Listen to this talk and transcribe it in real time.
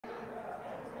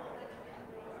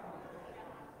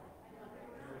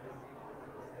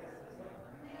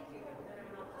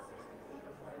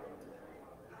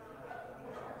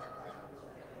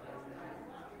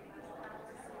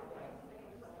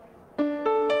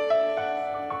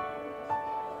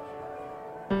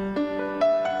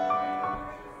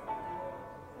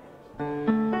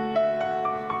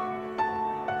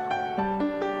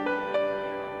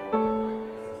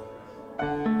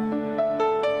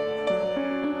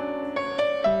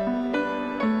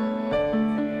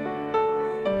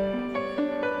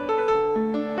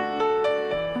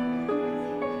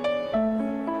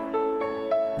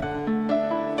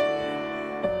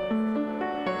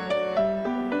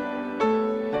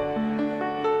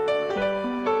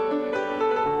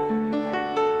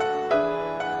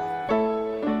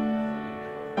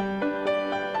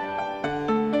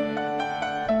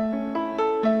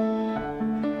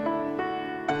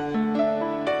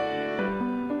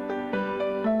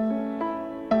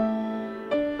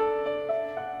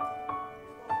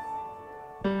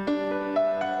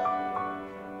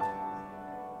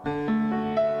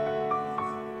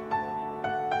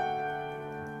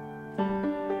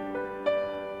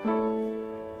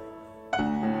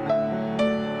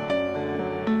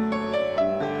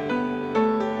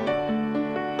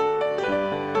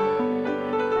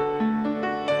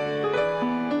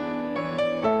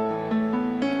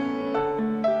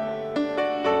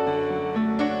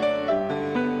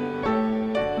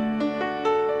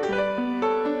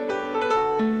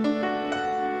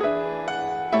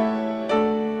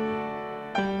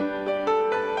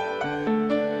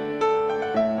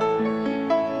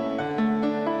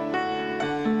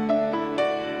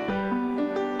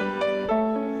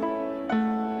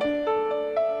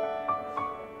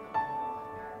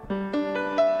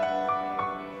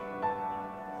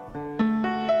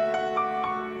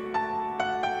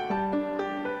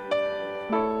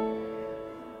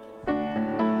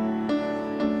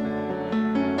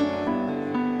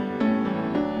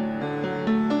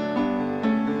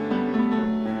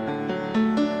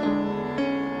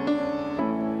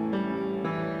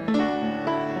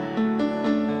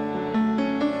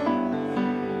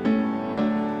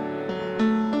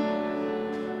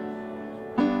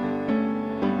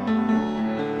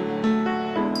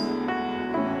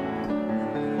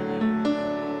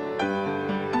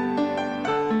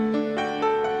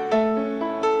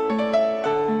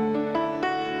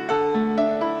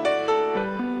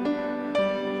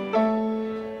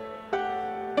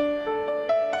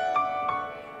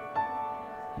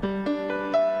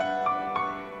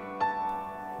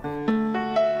Well,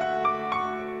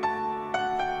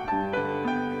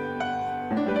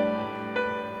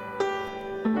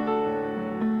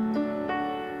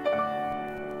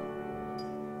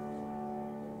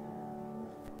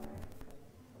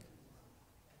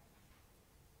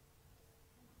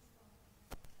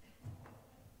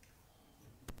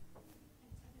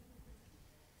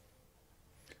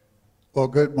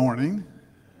 good morning.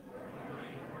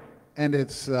 And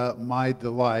it's my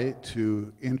delight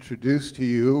to introduce to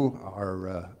you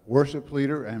our worship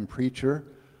leader and preacher,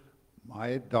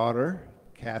 my daughter,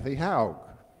 Kathy Haug.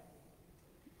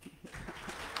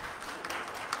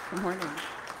 Good morning.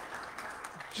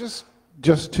 Just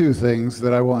two things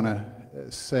that I want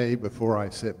to say before I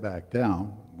sit back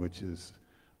down, which is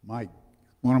one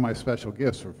of my special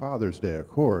gifts for Father's Day, of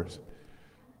course.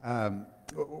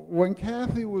 When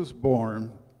Kathy was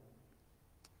born,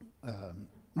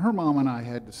 her mom and I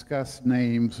had discussed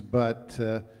names, but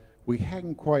we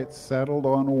hadn't quite settled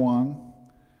on one.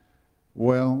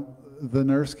 Well, the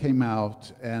nurse came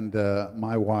out, and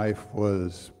my wife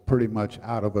was pretty much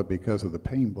out of it because of the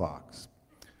pain blocks.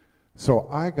 So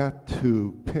I got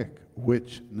to pick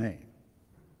which name.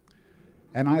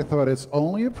 And I thought it's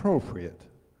only appropriate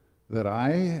that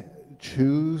I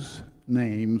choose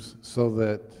names so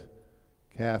that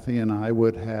Kathy and I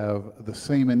would have the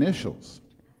same initials.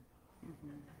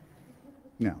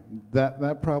 Now,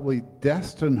 that probably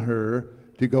destined her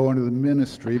to go into the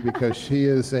ministry because she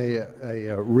is a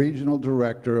regional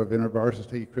director of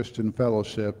InterVarsity Christian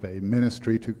Fellowship, a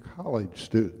ministry to college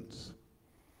students.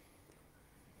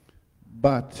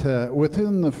 But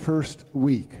within the first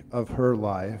week of her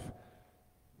life,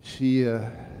 she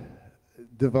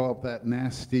developed that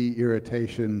nasty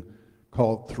irritation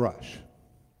called thrush.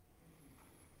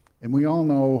 And we all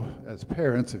know, as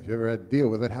parents, if you ever had to deal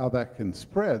with it, how that can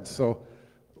spread. So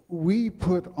we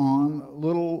put on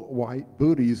little white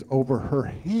booties over her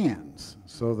hands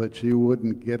so that she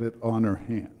wouldn't get it on her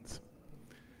hands.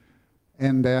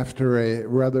 And after a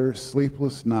rather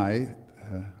sleepless night,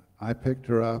 I picked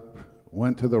her up,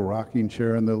 went to the rocking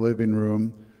chair in the living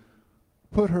room,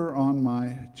 put her on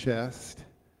my chest,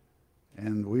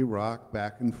 and we rocked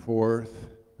back and forth.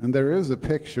 And there is a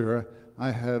picture.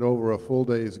 I had over a full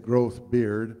day's growth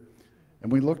beard,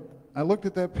 and I looked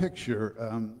at that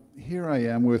picture. Here I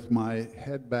am with my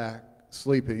head back,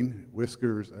 sleeping,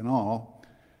 whiskers and all,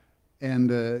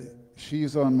 and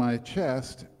she's on my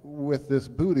chest with this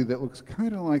booty that looks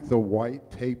kind of like the white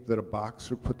tape that a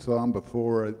boxer puts on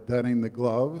before dunning the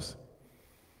gloves.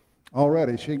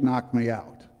 Already, she knocked me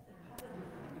out.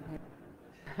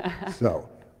 So,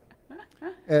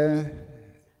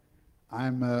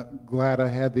 I'm glad I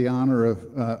had the honor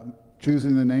of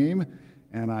choosing the name,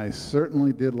 and I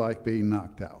certainly did like being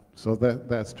knocked out. So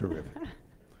that's terrific.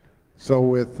 So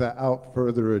without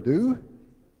further ado,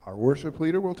 our worship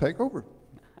leader will take over.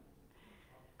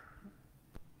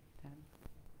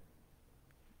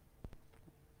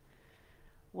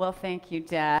 Well, thank you,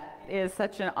 Dad. It is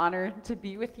such an honor to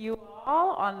be with you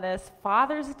all on this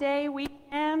Father's Day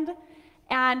weekend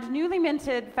and newly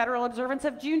minted federal observance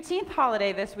of Juneteenth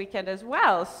holiday this weekend as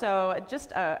well. So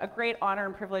just a great honor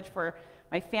and privilege for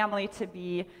my family to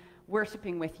be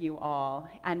worshiping with you all.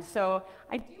 And so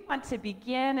I do want to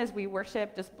begin as we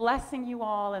worship just blessing you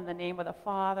all in the name of the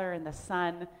Father and the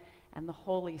Son and the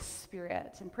Holy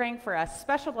Spirit, and praying for a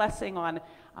special blessing on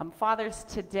fathers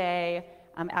today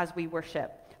as we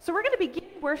worship. So we're going to begin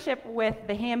worship with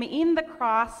the hymn, "In the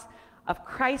Cross of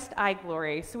Christ I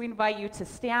Glory." So we invite you to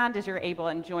stand as you're able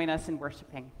and join us in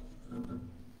worshiping.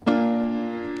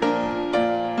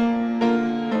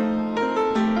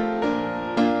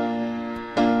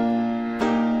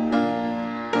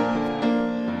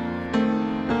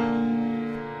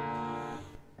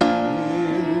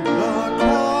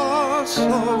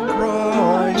 Of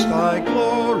Christ thy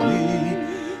glory,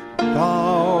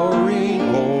 towering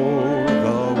o'er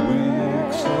the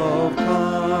weeks of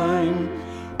time,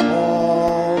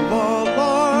 all the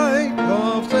light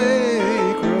of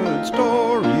sacred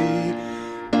story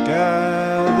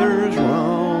gathers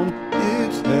round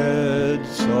its head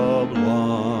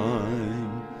sublime.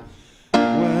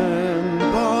 When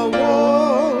the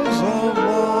walls of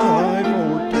life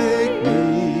o'ertake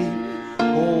me,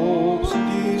 hope's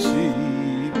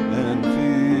deceit and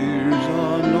fears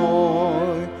unknown,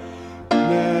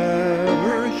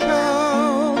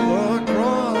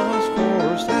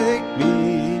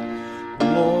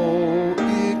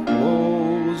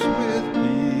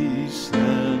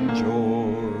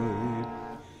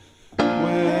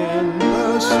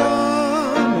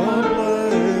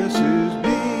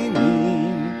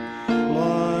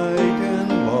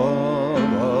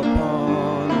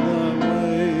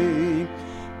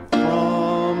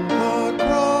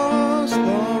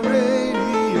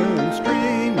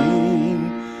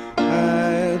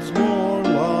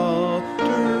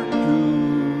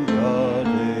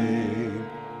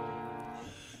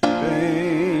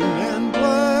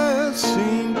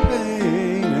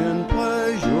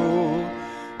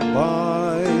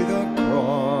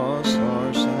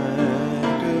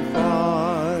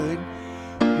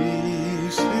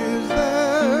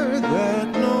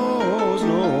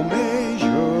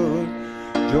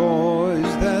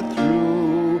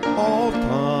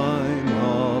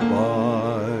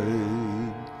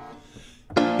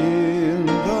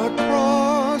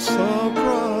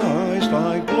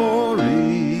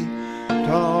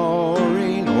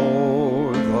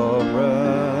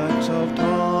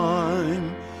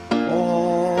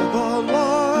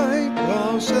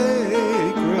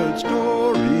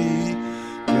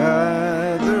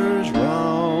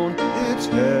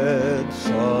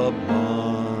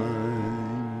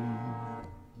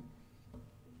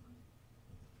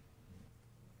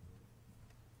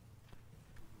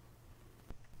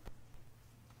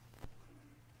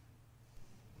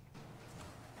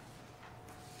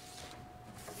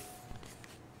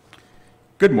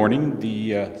 Good morning.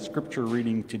 The scripture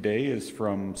reading today is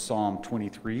from Psalm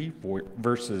 23,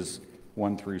 verses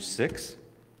 1 through 6.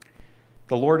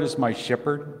 The Lord is my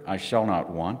shepherd, I shall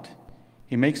not want.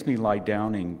 He makes me lie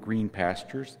down in green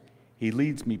pastures. He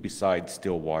leads me beside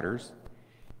still waters.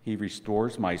 He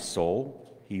restores my soul.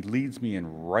 He leads me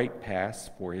in right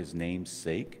paths for his name's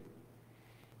sake.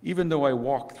 Even though I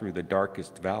walk through the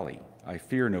darkest valley, I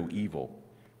fear no evil,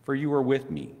 for you are with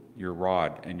me, your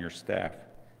rod and your staff.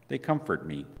 They comfort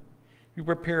me. You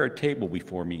prepare a table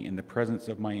before me in the presence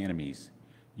of my enemies.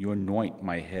 You anoint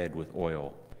my head with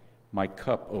oil. My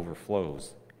cup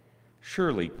overflows.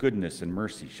 Surely goodness and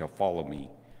mercy shall follow me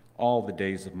all the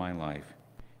days of my life,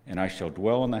 and I shall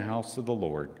dwell in the house of the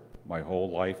Lord my whole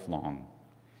life long.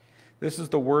 This is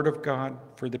the word of God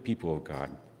for the people of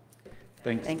God.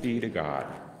 Thanks be to God.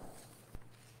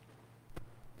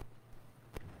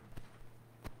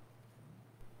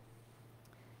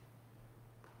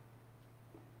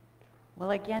 Well,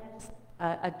 again, it's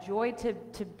a joy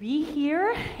to be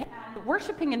here and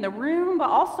worshiping in the room,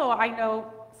 but also I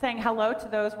know saying hello to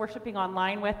those worshiping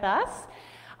online with us.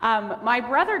 My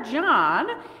brother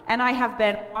John and I have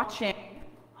been watching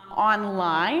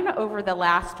online over the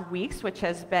last weeks, which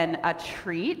has been a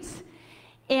treat.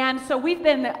 And so we've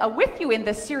been with you in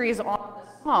this series on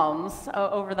the Psalms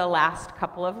over the last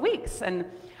couple of weeks. And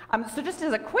so just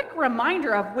as a quick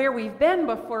reminder of where we've been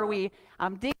before we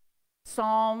dig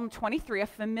Psalm 23, a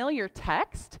familiar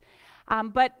text.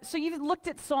 But so you've looked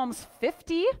at Psalms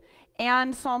 50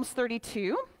 and Psalms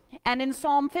 32. And in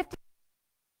Psalm 50,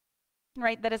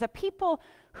 right, that is a people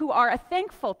who are a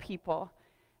thankful people,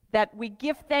 that we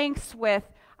give thanks with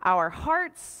our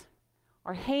hearts,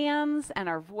 our hands, and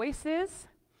our voices.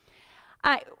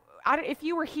 If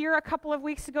you were here a couple of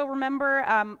weeks ago,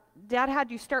 remember, Dad had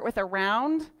you start with a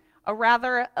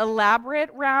rather elaborate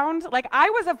round. Like, I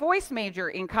was a voice major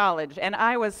in college, and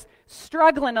I was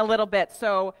struggling a little bit,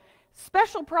 so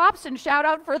special props and shout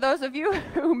out for those of you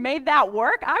who made that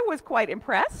work. I was quite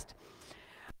impressed.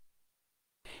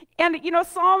 And,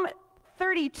 Psalm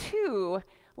 32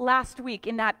 last week,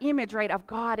 in that image, right, of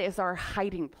God is our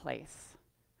hiding place.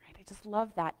 Right? I just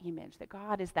love that image, that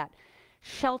God is that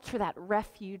shelter, that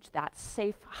refuge, that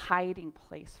safe hiding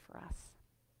place for us.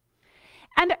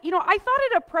 And, I thought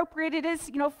it appropriate. It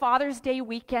is, Father's Day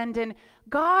weekend, and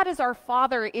God as our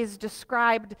Father is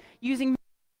described using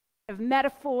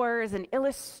metaphors and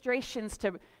illustrations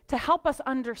to help us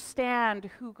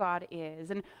understand who God is.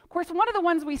 And, of course, one of the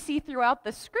ones we see throughout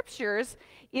the Scriptures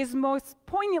is most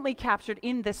poignantly captured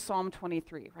in this Psalm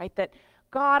 23, right? That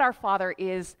God our Father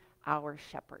is our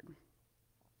shepherd.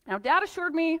 Now, Dad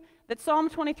assured me that Psalm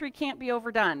 23 can't be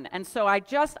overdone, and so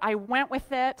I went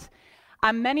with it.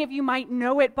 Many of you might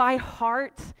know it by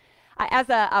heart. As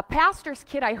a pastor's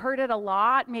kid, I heard it a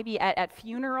lot, maybe at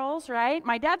funerals, right?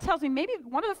 My dad tells me maybe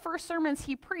one of the first sermons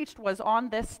he preached was on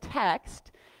this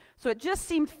text, so it just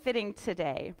seemed fitting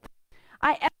today.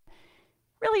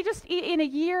 Really just in a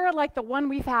year like the one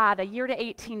we've had, a year to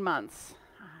 18 months,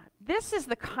 this is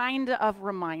the kind of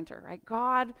reminder, right?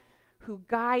 God who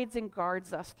guides and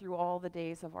guards us through all the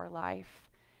days of our life,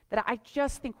 that I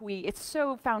just think it's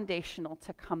so foundational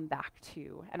to come back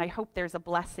to, and I hope there's a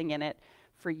blessing in it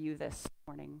for you this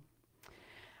morning.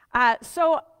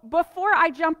 So before I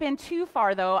jump in too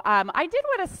far, though, I did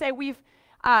want to say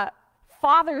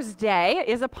Father's Day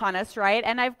is upon us, right?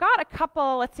 And I've got a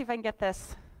couple, let's see if I can get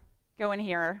this going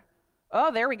here.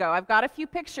 Oh, there we go. I've got a few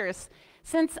pictures.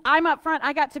 Since I'm up front,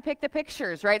 I got to pick the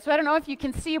pictures, right? So I don't know if you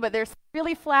can see, but there's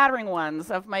really flattering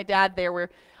ones of my dad there where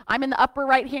I'm in the upper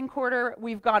right-hand corner.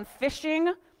 We've gone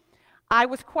fishing. I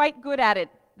was quite good at it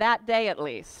that day, at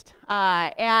least.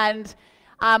 And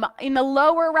in the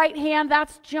lower right hand,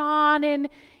 that's John and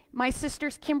my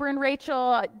sisters Kimber and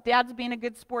Rachel. Dad's being a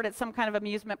good sport at some kind of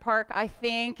amusement park, I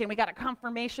think. And we got a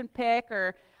confirmation pic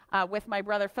with my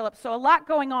brother Philip. So a lot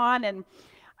going on.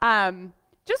 And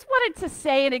just wanted to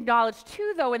say and acknowledge,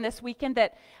 too, though, in this weekend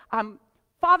that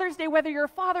Father's Day, whether you're a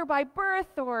father by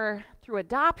birth or through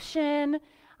adoption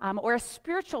or a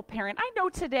spiritual parent, I know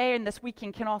today and this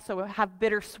weekend can also have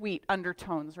bittersweet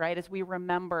undertones, right, as we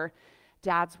remember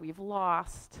dads we've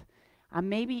lost,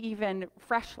 maybe even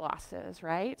fresh losses,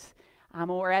 right?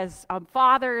 Or as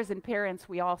fathers and parents,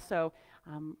 we also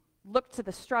look to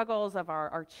the struggles of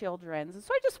our children.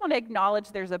 So I just want to acknowledge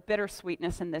there's a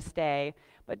bittersweetness in this day,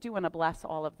 but do want to bless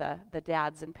all of the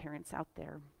dads and parents out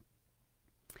there.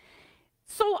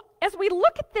 So as we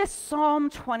look at this Psalm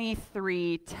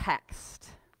 23 text,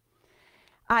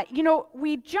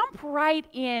 we jump right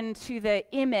into the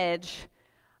image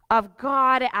of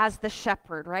God as the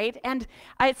shepherd, right? And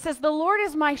it says, the Lord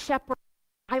is my shepherd,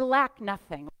 I lack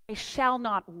nothing, I shall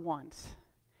not want.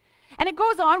 And it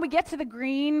goes on, we get to the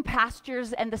green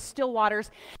pastures and the still waters.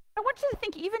 I want you to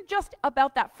think even just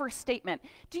about that first statement.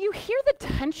 Do you hear the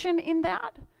tension in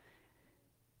that?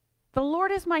 The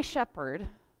Lord is my shepherd.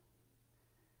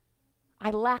 I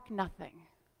lack nothing.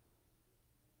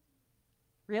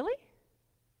 Really?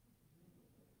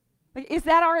 Like, is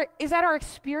that our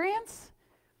experience?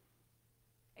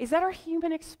 Is that our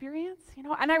human experience? You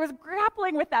know, and I was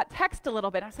grappling with that text a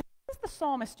little bit. I was like, what is the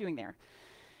psalmist doing there?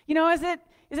 You know, is it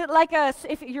like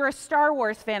if you're a Star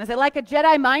Wars fan, is it like a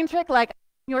Jedi mind trick, like,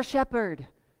 I'm your shepherd,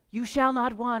 you shall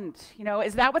not want? You know,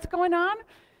 is that what's going on?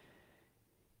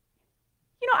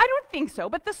 You know, I don't think so,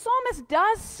 but the psalmist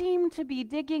does seem to be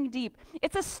digging deep.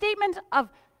 It's a statement of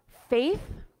faith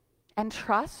and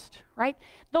trust, right?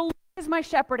 The Lord is my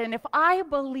shepherd, and if I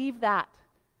believe that,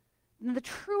 then the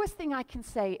truest thing I can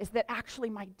say is that actually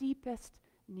my deepest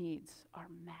needs are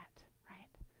met, right?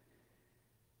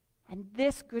 And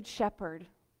this good shepherd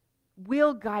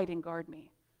will guide and guard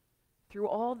me through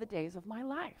all the days of my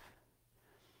life.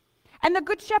 And the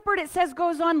good shepherd, it says,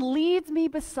 goes on, leads me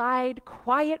beside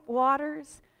quiet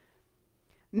waters,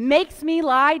 makes me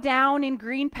lie down in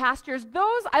green pastures.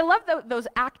 I love those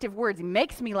active words. He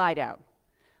makes me lie down,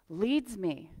 leads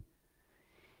me.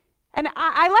 And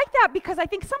I like that because I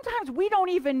think sometimes we don't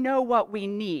even know what we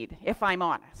need, if I'm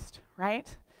honest, right?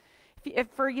 If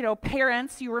for,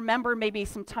 parents, you remember maybe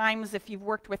some times if you've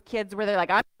worked with kids where they're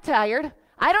like, I'm tired,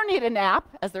 I don't need a nap,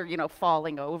 as they're,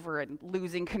 falling over and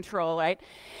losing control, right?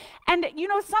 And,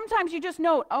 sometimes you just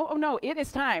know, oh no, it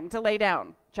is time to lay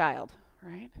down, child,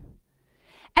 right?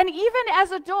 And even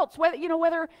as adults,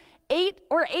 whether 8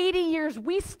 or 80 years,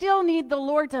 we still need the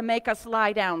Lord to make us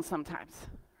lie down sometimes,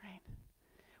 right?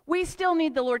 We still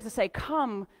need the Lord to say,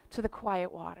 come to the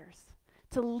quiet waters,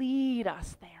 to lead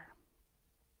us there.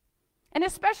 And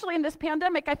especially in this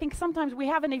pandemic, I think sometimes we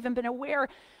haven't even been aware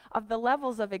of the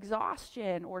levels of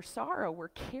exhaustion or sorrow we're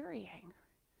carrying.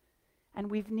 And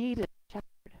we've needed a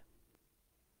shepherd.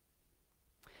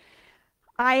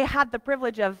 I had the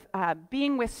privilege of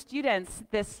being with students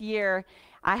this year.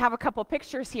 I have a couple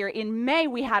pictures here. In May,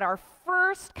 we had our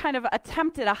first kind of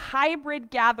attempt at a hybrid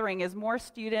gathering as more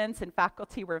students and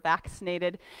faculty were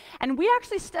vaccinated. And we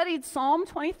actually studied Psalm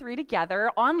 23 together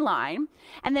online,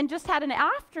 and then just had an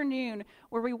afternoon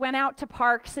where we went out to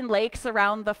parks and lakes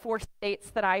around the 4 states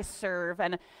that I serve.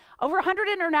 And over 100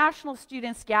 international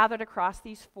students gathered across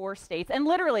these 4 states. And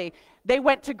literally, they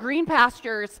went to green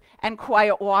pastures and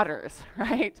quiet waters,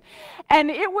 right? And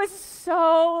it was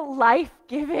so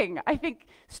life-giving. I think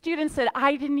students said,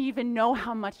 I didn't even know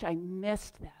how much I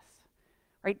missed this,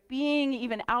 right? Being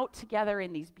even out together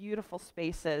in these beautiful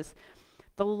spaces,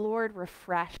 the Lord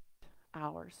refreshed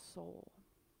our soul.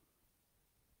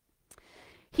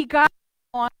 He got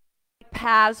on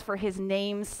paths for his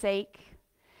name's sake.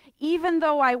 Even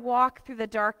though I walk through the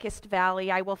darkest valley,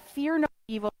 I will fear no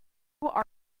evil. You are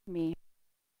with me.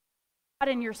 God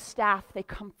and your staff, they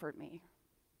comfort me.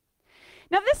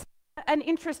 Now this is an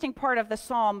interesting part of the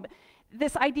psalm,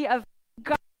 this idea of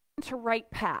God to right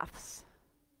paths.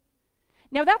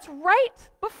 Now that's right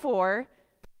before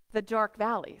the dark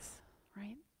valleys,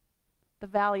 right? The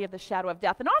valley of the shadow of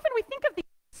death. And often we think of these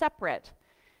separate,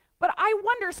 but I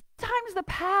wonder, sometimes the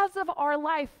paths of our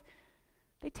life,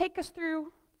 they take us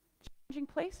through changing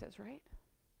places, right?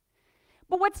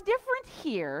 But what's different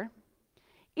here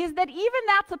is that even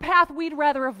that's a path we'd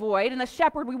rather avoid, and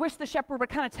we wish the shepherd would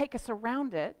kind of take us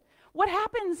around it. What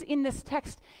happens in this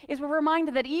text is we're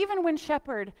reminded that even when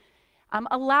shepherd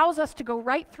allows us to go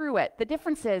right through it, the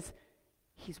difference is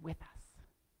he's with us,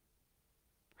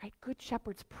 right? Good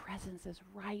shepherd's presence is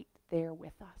right there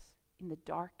with us in the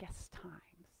darkest times.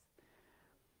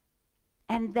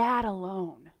 And that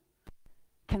alone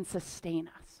can sustain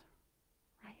us,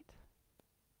 right?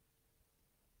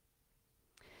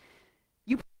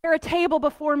 You prepare a table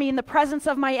before me in the presence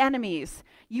of my enemies.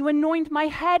 You anoint my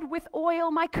head with oil,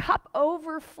 my cup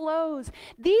overflows.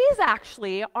 These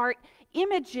actually are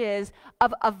images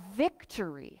of a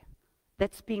victory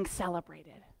that's being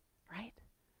celebrated, right?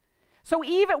 So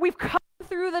even we've come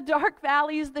through the dark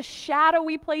valleys, the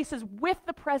shadowy places with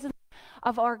the presence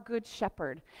of our good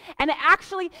shepherd. And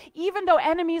actually, even though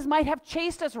enemies might have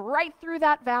chased us right through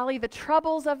that valley, the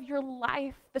troubles of your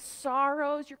life, the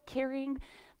sorrows you're carrying,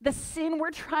 the sin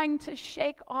we're trying to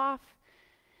shake off,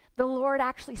 the Lord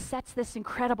actually sets this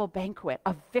incredible banquet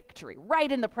of victory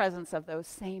right in the presence of those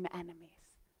same enemies.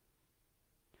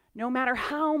 No matter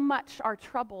how much our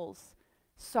troubles,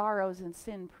 sorrows, and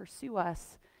sin pursue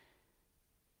us,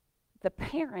 the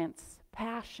parent's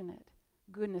passionate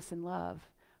goodness and love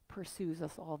pursues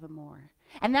us all the more.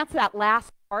 And that's that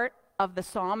last part of the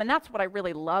psalm, and that's what I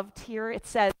really loved here. It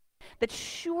says, that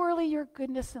surely your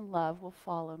goodness and love will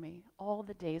follow me all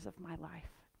the days of my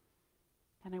life,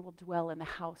 and I will dwell in the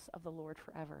house of the Lord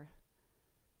forever.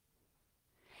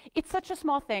 It's such a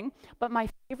small thing, but my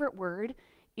favorite word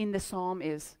in the psalm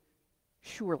is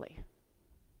surely.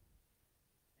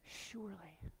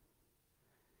 Surely.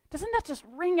 Doesn't that just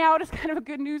ring out as kind of a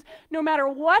good news? No matter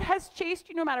what has chased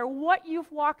you, no matter what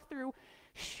you've walked through,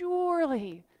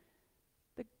 surely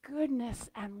the goodness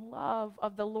and love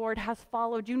of the Lord has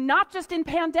followed you, not just in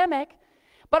pandemic,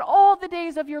 but all the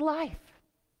days of your life.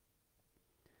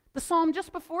 The psalm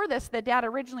just before this that Dad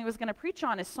originally was going to preach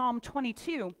on is Psalm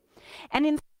 22. And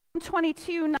in Psalm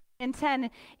 22, 9 and 10,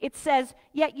 it says,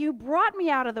 "Yet you brought me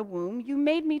out of the womb, you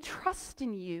made me trust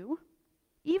in you.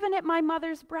 Even at my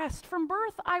mother's breast, from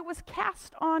birth I was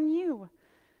cast on you.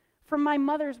 From my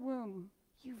mother's womb,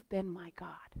 you've been my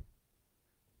God."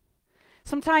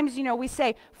 Sometimes, we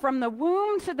say, from the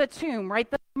womb to the tomb, right?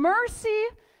 The mercy,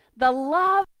 the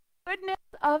love, goodness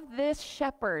of this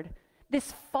shepherd,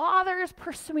 this Father's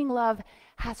pursuing love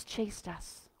has chased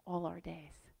us all our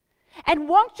days. And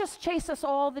won't just chase us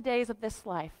all the days of this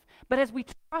life, but as we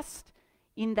trust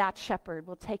in that shepherd,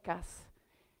 will take us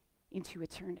into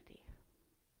eternity.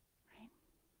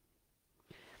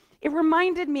 It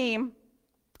reminded me,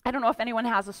 I don't know if anyone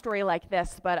has a story like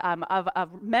this, but of a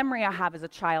memory I have as a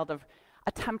child of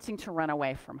attempting to run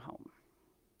away from home.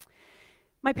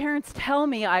 My parents tell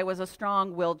me I was a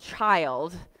strong-willed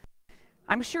child.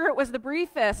 I'm sure it was the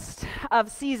briefest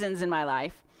of seasons in my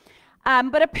life.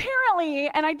 But apparently,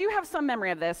 and I do have some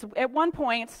memory of this, at one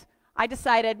point I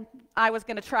decided I was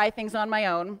going to try things on my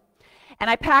own. And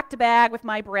I packed a bag with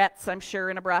my Bretts, I'm sure,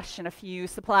 and a brush and a few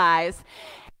supplies.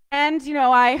 And,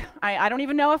 I don't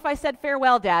even know if I said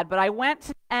farewell, Dad, but I went to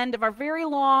the end of our very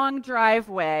long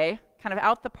driveway, kind of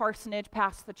out the parsonage,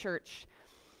 past the church.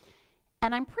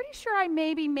 And I'm pretty sure I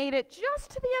maybe made it just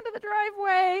to the end of the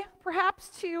driveway, perhaps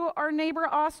to our neighbor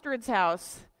Ostrad's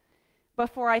house,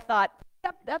 before I thought,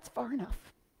 yep, that's far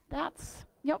enough.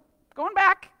 Going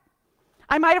back.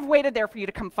 I might have waited there for you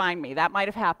to come find me. That might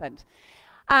have happened.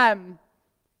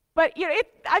 But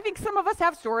I think some of us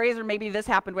have stories, or maybe this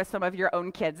happened with some of your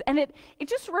own kids, and it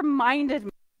just reminded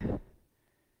me,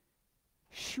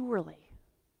 surely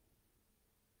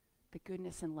the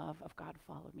goodness and love of God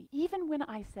followed me, even when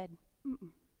I said,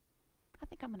 I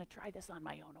think I'm going to try this on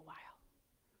my own a while.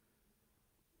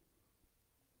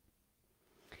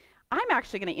 I'm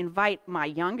actually going to invite my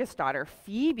youngest daughter,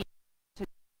 Phoebe, to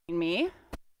join me.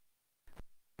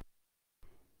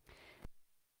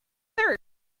 Third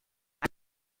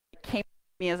came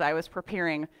to me as I was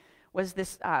preparing was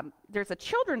this, there's a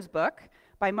children's book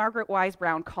by Margaret Wise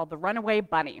Brown called The Runaway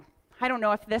Bunny. I don't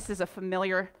know if this is a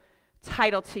familiar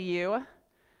title to you.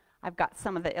 I've got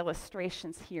some of the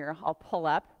illustrations here I'll pull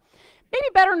up. Maybe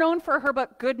better known for her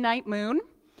book Goodnight Moon,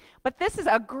 but this is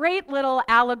a great little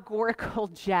allegorical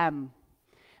gem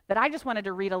that I just wanted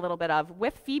to read a little bit of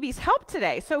with Phoebe's help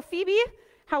today. So Phoebe,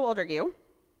 how old are you?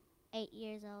 8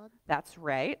 years old. That's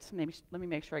right. Let me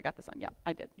make sure I got this on. Yeah,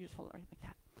 I did. You just hold it right like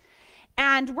that.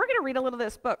 And we're going to read a little of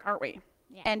this book, aren't we?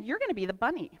 Yeah. And you're going to be the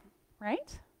bunny,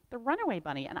 right? The runaway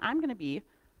bunny, and I'm going to be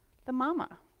the mama.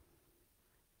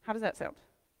 How does that sound?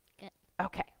 Good.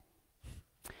 Okay.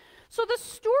 So the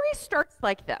story starts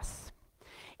like this.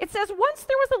 It says, once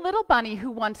there was a little bunny who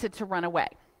wanted to run away.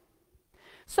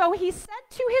 So he said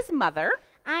to his mother,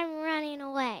 I'm running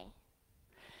away.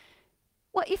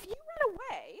 Well, if you run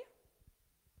away,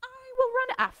 I will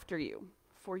run after you,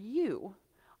 for you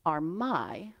are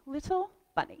my little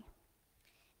bunny.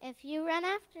 If you run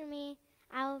after me,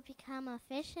 I will become a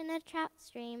fish in a trout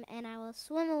stream, and I will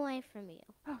swim away from you.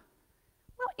 Oh.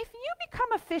 Well, if you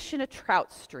become a fish in a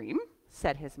trout stream,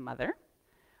 said his mother,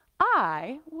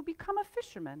 I will become a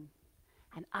fisherman,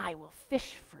 and I will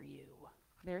fish for you.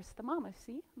 There's the mama,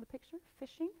 see the picture,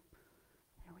 fishing?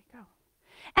 There we go.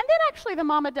 And then actually the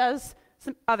mama does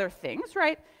some other things,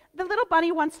 right? The little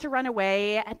bunny wants to run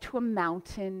away to a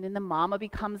mountain, and the mama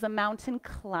becomes a mountain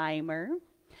climber.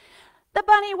 The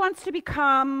bunny wants to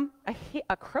become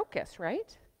a crocus,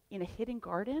 right? In a hidden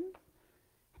garden,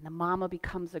 and the mama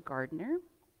becomes a gardener.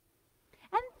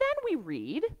 And then we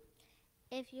read,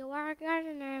 if you are a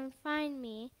gardener and find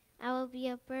me, I will be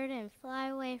a bird and fly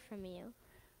away from you.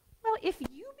 Well, if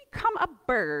you become a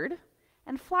bird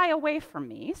and fly away from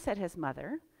me, said his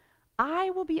mother,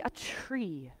 I will be a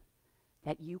tree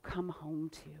that you come home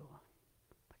to.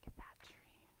 Look at that tree.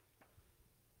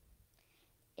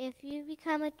 If you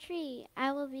become a tree,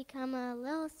 I will become a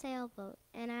little sailboat,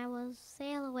 and I will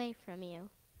sail away from you.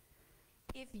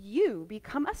 If you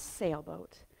become a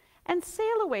sailboat and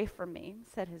sail away from me,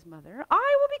 said his mother,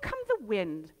 I will become the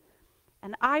wind,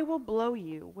 and I will blow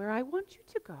you where I want you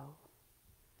to go.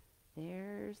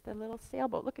 There's the little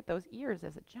sailboat. Look at those ears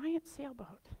as a giant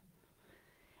sailboat.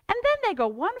 And then they go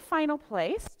one final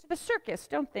place, to the circus,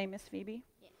 don't they, Miss Phoebe?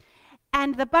 Yeah.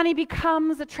 And the bunny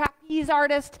becomes a trapeze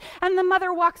artist, and the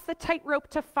mother walks the tightrope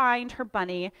to find her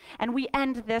bunny. And we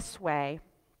end this way.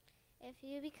 If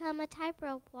you become a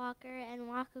tightrope walker and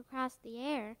walk across the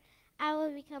air, I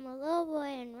will become a little boy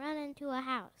and run into a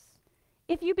house.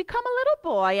 If you become a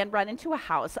little boy and run into a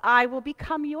house, I will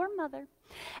become your mother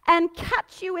and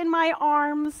catch you in my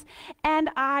arms, and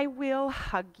I will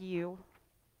hug you.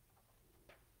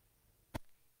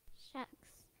 Shucks,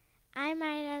 I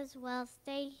might as well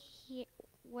stay here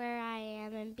where I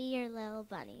am and be your little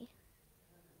bunny.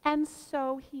 And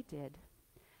so he did.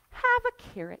 Have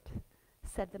a carrot,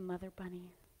 said the mother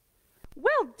bunny.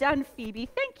 Well done, Phoebe.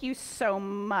 Thank you so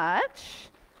much.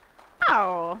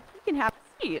 Oh, you can have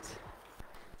a seat.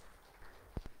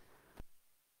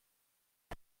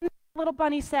 Little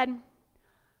bunny said,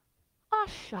 "Aw,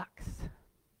 shucks."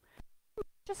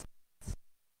 Just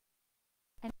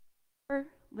and her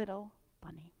little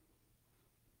bunny.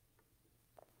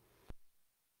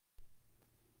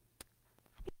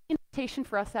 The invitation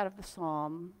for us out of the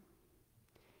psalm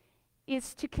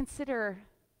is to consider,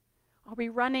 are we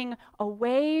running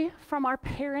away from our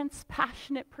parents'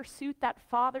 passionate pursuit, that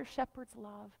father shepherd's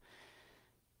love?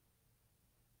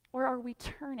 Or are we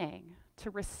turning to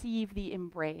receive the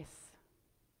embrace,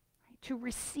 right? To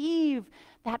receive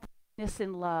that goodness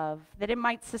in love, that it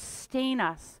might sustain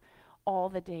us all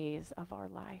the days of our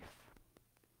life?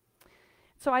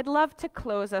 So I'd love to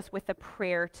close us with a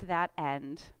prayer to that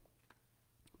end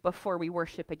before we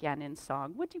worship again in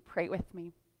song. Would you pray with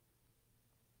me?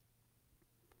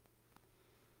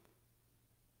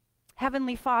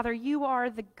 Heavenly Father, you are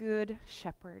the good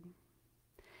shepherd.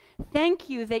 Thank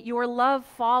you that your love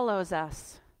follows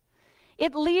us.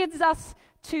 It leads us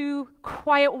to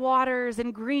quiet waters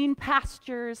and green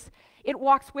pastures. It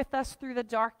walks with us through the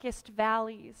darkest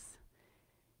valleys.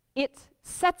 It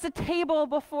sets a table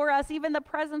before us, even the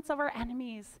presence of our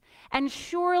enemies. And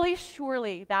surely,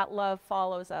 surely that love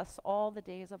follows us all the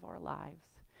days of our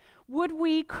lives. Would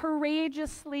we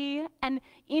courageously and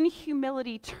in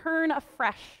humility turn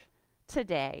afresh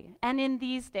today and in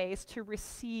these days to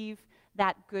receive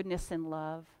that goodness and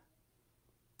love,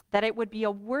 that it would be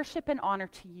a worship and honor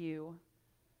to you,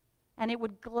 and it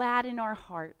would gladden our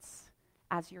hearts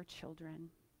as your children.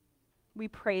 We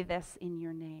pray this in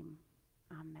your name.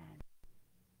 Amen.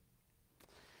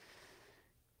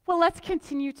 Well, let's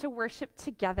continue to worship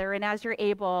together, and as you're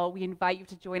able, we invite you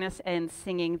to join us in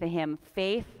singing the hymn,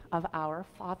 Faith of Our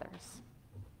Fathers.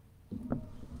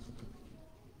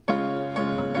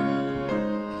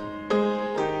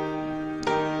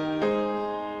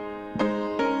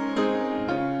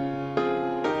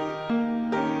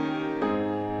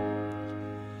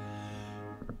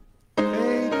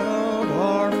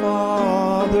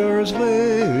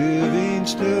 Living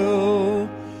still,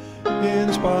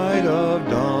 in spite of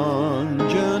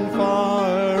dungeon,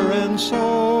 fire, and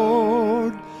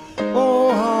sword.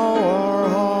 Oh, how our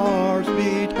hearts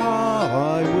beat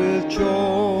high with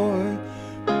joy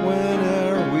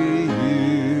whene'er we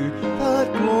hear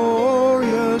that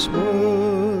glorious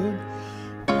word.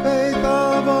 Faith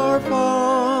of our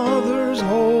fathers,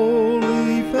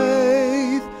 holy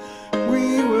faith,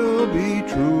 we will be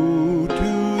true to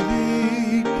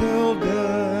thee till death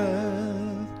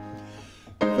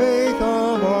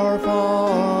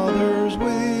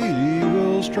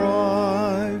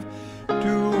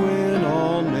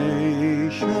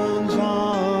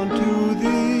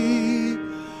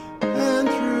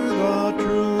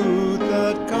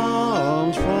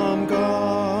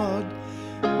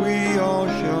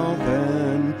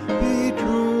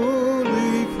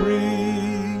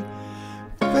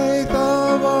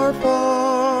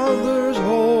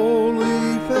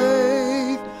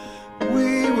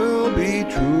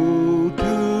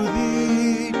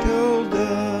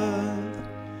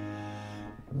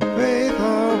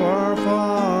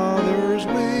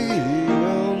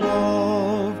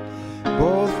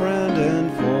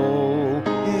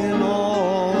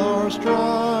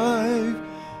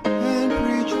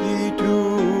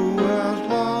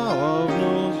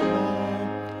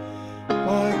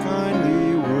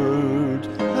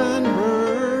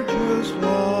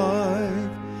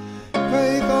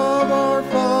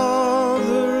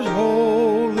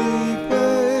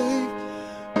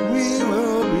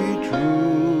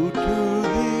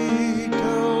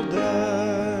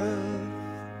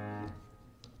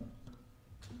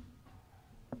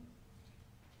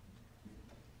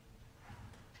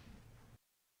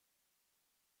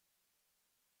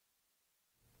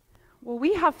Well,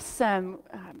 we have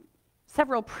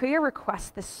several prayer requests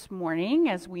this morning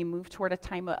as we move toward a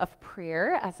time of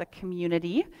prayer as a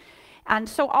community. And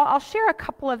so I'll share a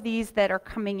couple of these that are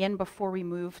coming in before we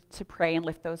move to pray and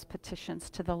lift those petitions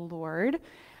to the Lord.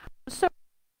 So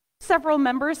several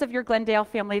members of your Glendale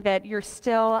family that you're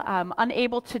still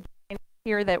unable to join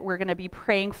here that we're going to be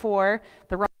praying for.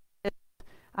 The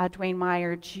Dwayne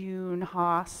Meyer, June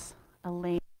Haas,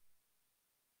 Elaine,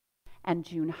 and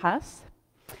June Huss.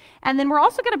 And then we're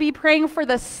also going to be praying for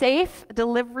the safe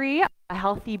delivery of a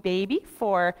healthy baby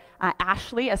for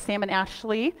Ashley, Sam and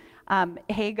Ashley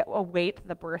Haig await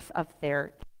the birth of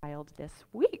their child this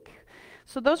week.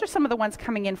 So those are some of the ones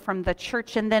coming in from the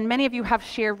church. And then many of you have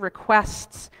shared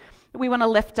requests that we want to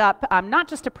lift up, not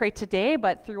just to pray today,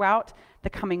 but throughout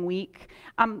the coming week.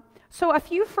 So a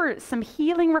few for some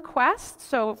healing requests.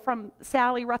 So from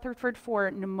Sally Rutherford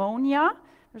for pneumonia,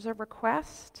 there's a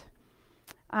request.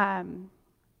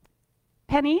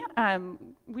 Penny,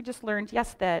 we just learned,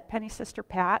 yes, that Penny's sister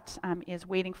Pat is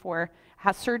waiting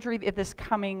has surgery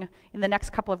in the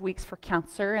next couple of weeks for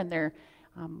cancer, and they're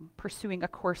pursuing a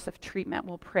course of treatment.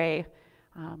 We'll pray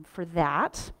for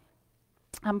that.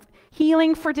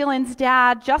 Healing for Dylan's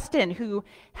dad, Justin, who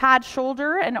had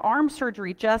shoulder and arm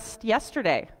surgery just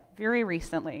yesterday, very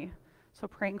recently. So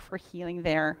praying for healing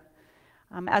there.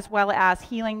 As well as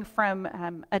healing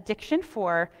from addiction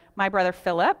for my brother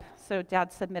Philip. So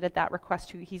Dad submitted that request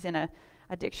to, he's in an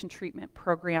addiction treatment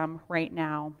program right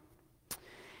now.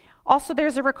 Also,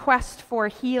 there's a request for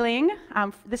healing.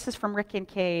 This is from Rick and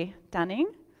Kay Dunning.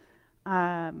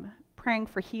 Praying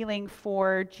for healing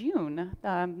for June,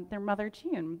 their mother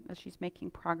June, as she's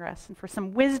making progress. And for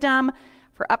some wisdom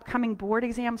for upcoming board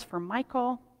exams for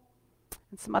Michael.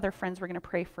 And some other friends we're going to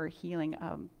pray for healing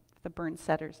the Burn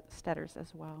Stetters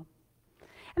as well.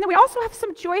 And then we also have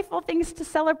some joyful things to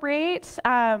celebrate.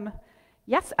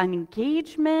 Yes, an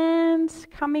engagement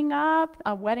coming up,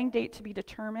 a wedding date to be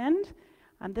determined.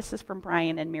 This is from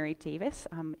Brian and Mary Davis,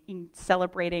 in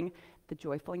celebrating the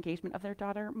joyful engagement of their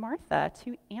daughter Martha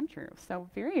to Andrew. So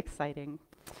very exciting.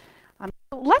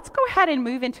 Let's go ahead and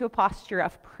move into a posture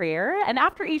of prayer. And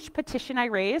after each petition I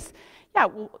raise,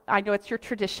 I know it's your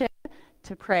tradition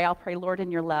to pray. I'll pray, Lord, in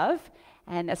your love.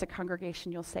 And as a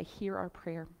congregation, you'll say, hear our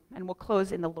prayer. And we'll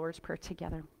close in the Lord's Prayer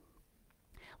together.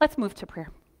 Let's move to prayer.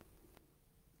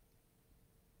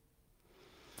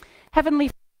 Heavenly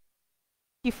Father,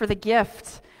 thank you for the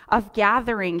gift of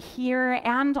gathering here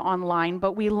and online,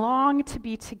 but we long to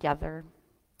be together.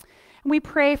 And we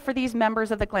pray for these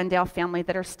members of the Glendale family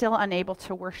that are still unable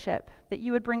to worship, that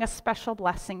you would bring a special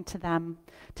blessing to them,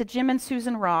 to Jim and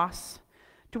Susan Ross,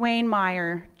 Dwayne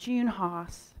Meyer, June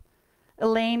Haas,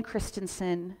 Elaine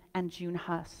Christensen, and June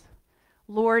Huss.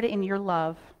 Lord, in your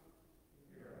love.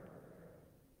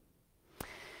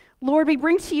 Lord, we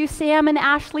bring to you Sam and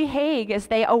Ashley Haig as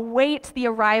they await the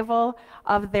arrival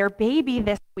of their baby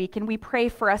this week, and we pray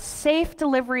for a safe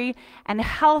delivery and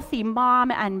healthy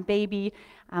mom and baby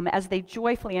as they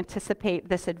joyfully anticipate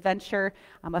this adventure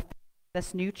of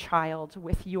this new child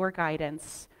with your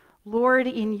guidance. Lord,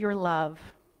 in your love.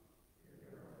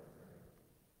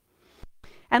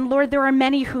 And Lord, there are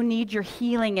many who need your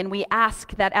healing, and we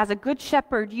ask that as a good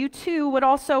shepherd, you too would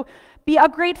also be a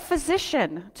great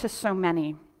physician to so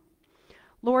many.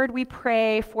 Lord, we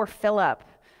pray for Philip,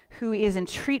 who is in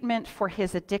treatment for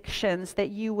his addictions,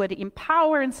 that you would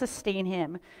empower and sustain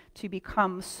him to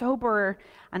become sober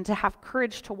and to have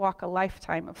courage to walk a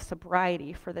lifetime of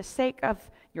sobriety for the sake of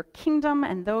your kingdom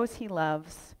and those he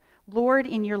loves. Lord,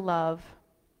 in your love.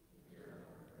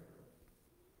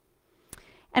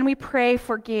 And we pray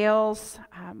for Gail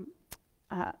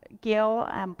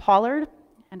Pollard,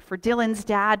 and for Dylan's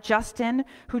dad, Justin,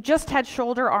 who just had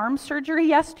shoulder-arm surgery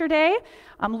yesterday.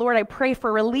 Lord, I pray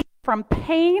for relief from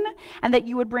pain and that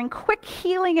you would bring quick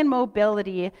healing and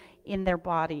mobility in their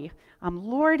body.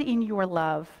 Lord, in your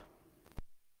love.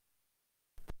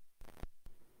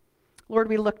 Lord,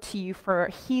 we look to you for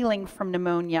healing from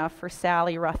pneumonia for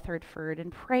Sally Rutherford and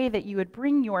pray that you would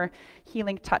bring your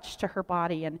healing touch to her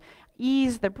body and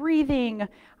ease the breathing,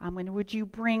 and would you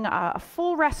bring a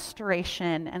full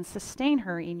restoration and sustain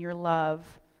her in your love.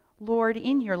 Lord,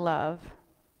 in your love.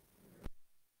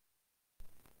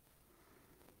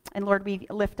 And Lord, we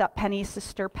lift up Penny's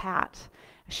sister, Pat.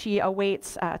 She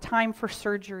awaits time for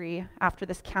surgery after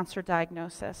this cancer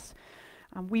diagnosis.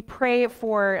 We pray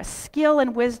for skill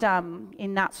and wisdom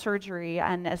in that surgery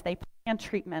and as they plan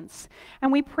treatments.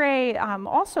 And we pray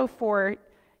also for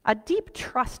a deep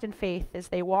trust and faith as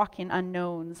they walk in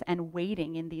unknowns and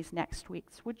waiting in these next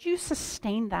weeks. Would you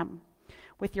sustain them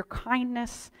with your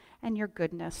kindness and your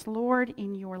goodness, Lord,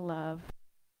 in your love.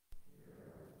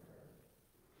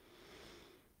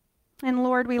 And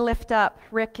Lord, we lift up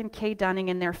Rick and Kay Dunning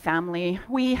and their family.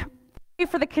 We pray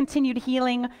for the continued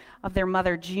healing of their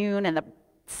mother, June, and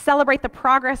celebrate the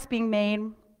progress being made.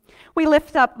 We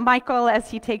lift up Michael as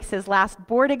he takes his last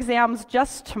board exams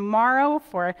just tomorrow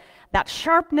for that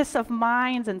sharpness of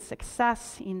minds and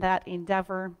success in that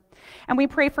endeavor. And we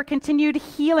pray for continued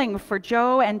healing for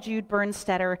Joe and Jude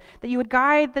Bernstetter, that you would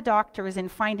guide the doctors in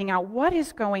finding out what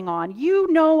is going on.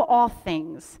 You know all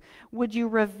things. Would you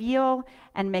reveal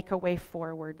and make a way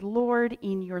forward, Lord,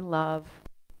 in your love?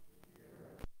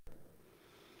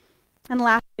 And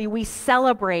lastly, we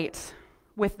celebrate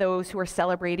with those who are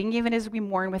celebrating, even as we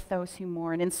mourn with those who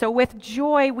mourn. And so with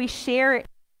joy, we share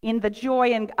in the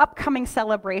joy and upcoming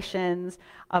celebrations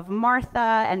of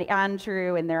Martha and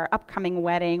Andrew and their upcoming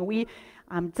wedding. We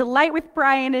delight with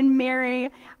Brian and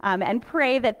Mary and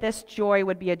pray that this joy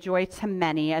would be a joy to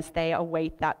many as they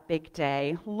await that big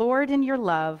day. Lord, in your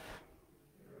love.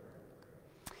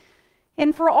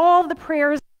 And for all the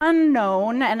prayers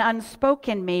unknown and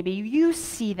unspoken, maybe, you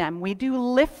see them. We do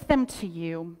lift them to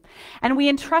you. And we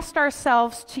entrust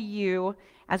ourselves to you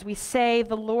as we say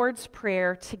the Lord's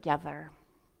Prayer together.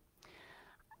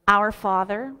 Our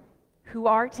Father, who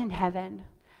art in heaven,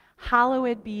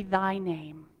 hallowed be thy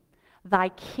name. Thy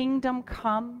kingdom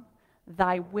come,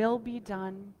 thy will be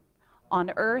done,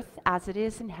 on earth as it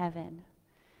is in heaven.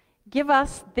 Give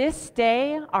us this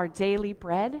day our daily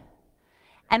bread,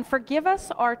 and forgive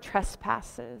us our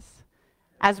trespasses,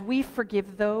 as we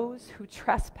forgive those who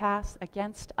trespass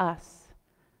against us.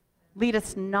 Lead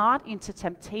us not into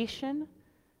temptation,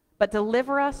 but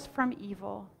deliver us from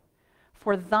evil.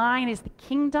 For thine is the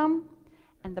kingdom,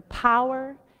 and the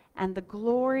power, and the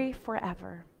glory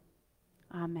forever.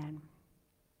 Amen.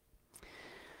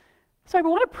 So I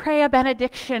want to pray a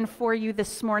benediction for you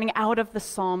this morning out of the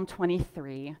Psalm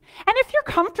 23. And if you're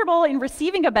comfortable in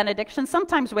receiving a benediction,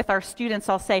 sometimes with our students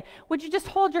I'll say, would you just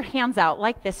hold your hands out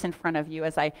like this in front of you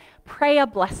as I pray a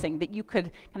blessing that you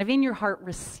could kind of in your heart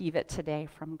receive it today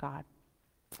from God.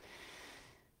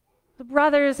 The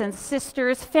brothers and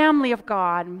sisters, family of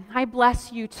God, I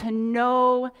bless you to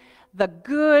know the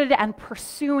good and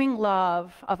pursuing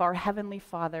love of our Heavenly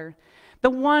Father, the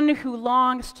one who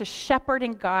longs to shepherd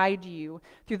and guide you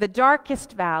through the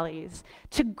darkest valleys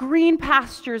to green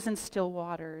pastures and still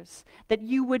waters, that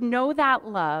you would know that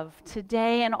love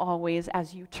today and always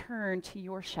as you turn to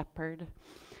your shepherd.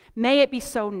 May it be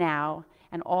so now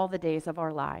and all the days of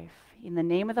our life. In the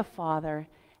name of the Father,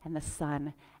 and the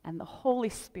Son, and the Holy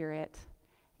Spirit.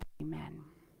 Amen.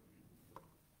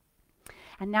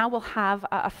 And now we'll have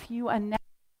a few announcements.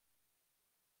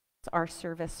 Our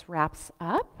service wraps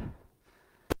up.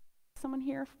 Someone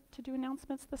here to do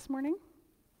announcements this morning?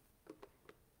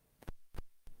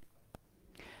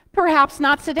 Perhaps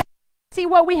not today. See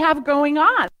what we have going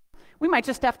on. We might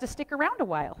just have to stick around a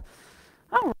while.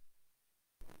 All right.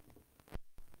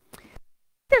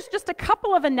 There's just a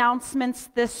couple of announcements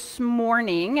this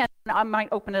morning, and I might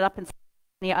open it up and see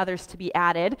any others to be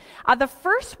added. The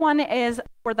first one is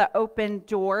for the Open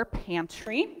Door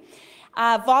Pantry.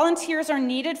 Volunteers are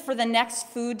needed for the next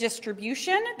food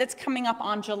distribution that's coming up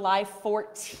on July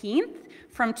 14th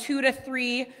from 2 to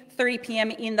 3:30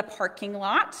 p.m. in the parking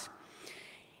lot.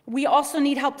 We also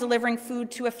need help delivering food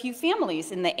to a few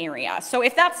families in the area. So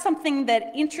if that's something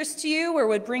that interests you or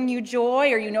would bring you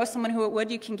joy, or you know someone who it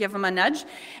would, you can give them a nudge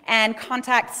and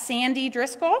contact Sandy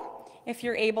Driscoll if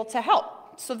you're able to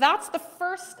help. So that's the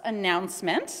first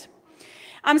announcement.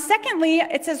 Secondly,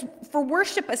 it says for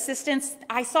worship assistance,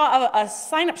 I saw a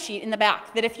sign-up sheet in the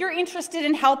back that if you're interested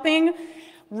in helping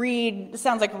read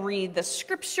the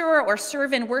scripture or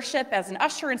serve in worship as an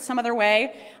usher in some other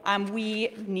way,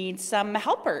 we need some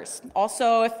helpers.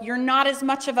 Also, if you're not as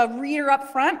much of a reader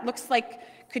up front, looks like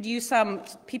could use some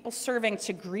people serving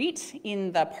to greet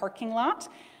in the parking lot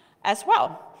as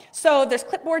well. So there's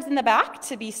clipboards in the back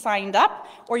to be signed up,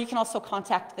 or you can also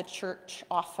contact the church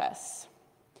office.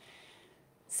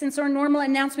 Since our normal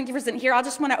announcement giver isn't here, I'll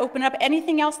just want to open up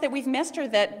anything else that we've missed or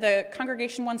that the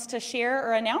congregation wants to share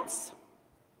or announce.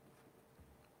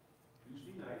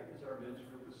 Tuesday night is our men's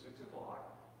group at 6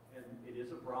 o'clock, and it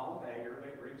is a brown bag.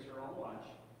 Everybody brings their own lunch.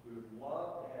 We would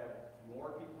love to have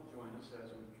more people join us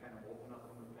as we kind of open up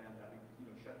from the pandemic,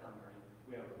 shutdown learning.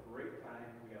 We have a great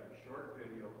time. We have a short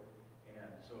video,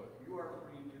 and so if you are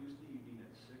free Tuesday evening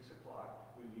at 6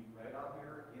 o'clock, we meet right out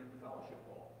here in the fellowship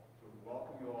hall. So we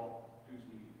welcome you all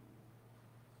Tuesday evening.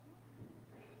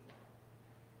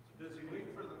 It's a busy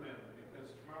week for the men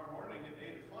because tomorrow morning at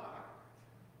 8 o'clock,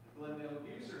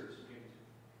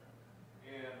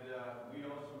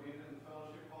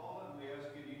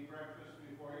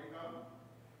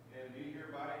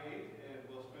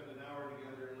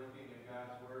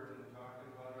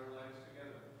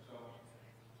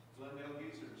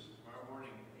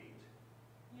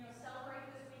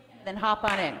 then hop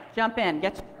on in. Jump in.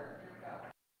 Get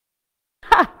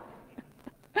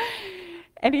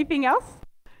Anything else?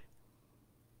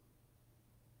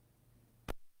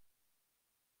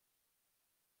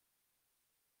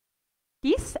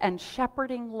 Peace and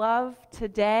shepherding love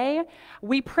today.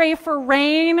 We pray for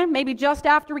rain, maybe just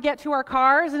after we get to our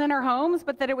cars and in our homes,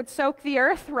 but that it would soak the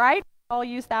earth, right? I'll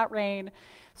use that rain.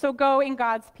 So go in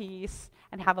God's peace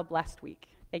and have a blessed week.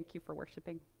 Thank you for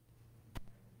worshiping.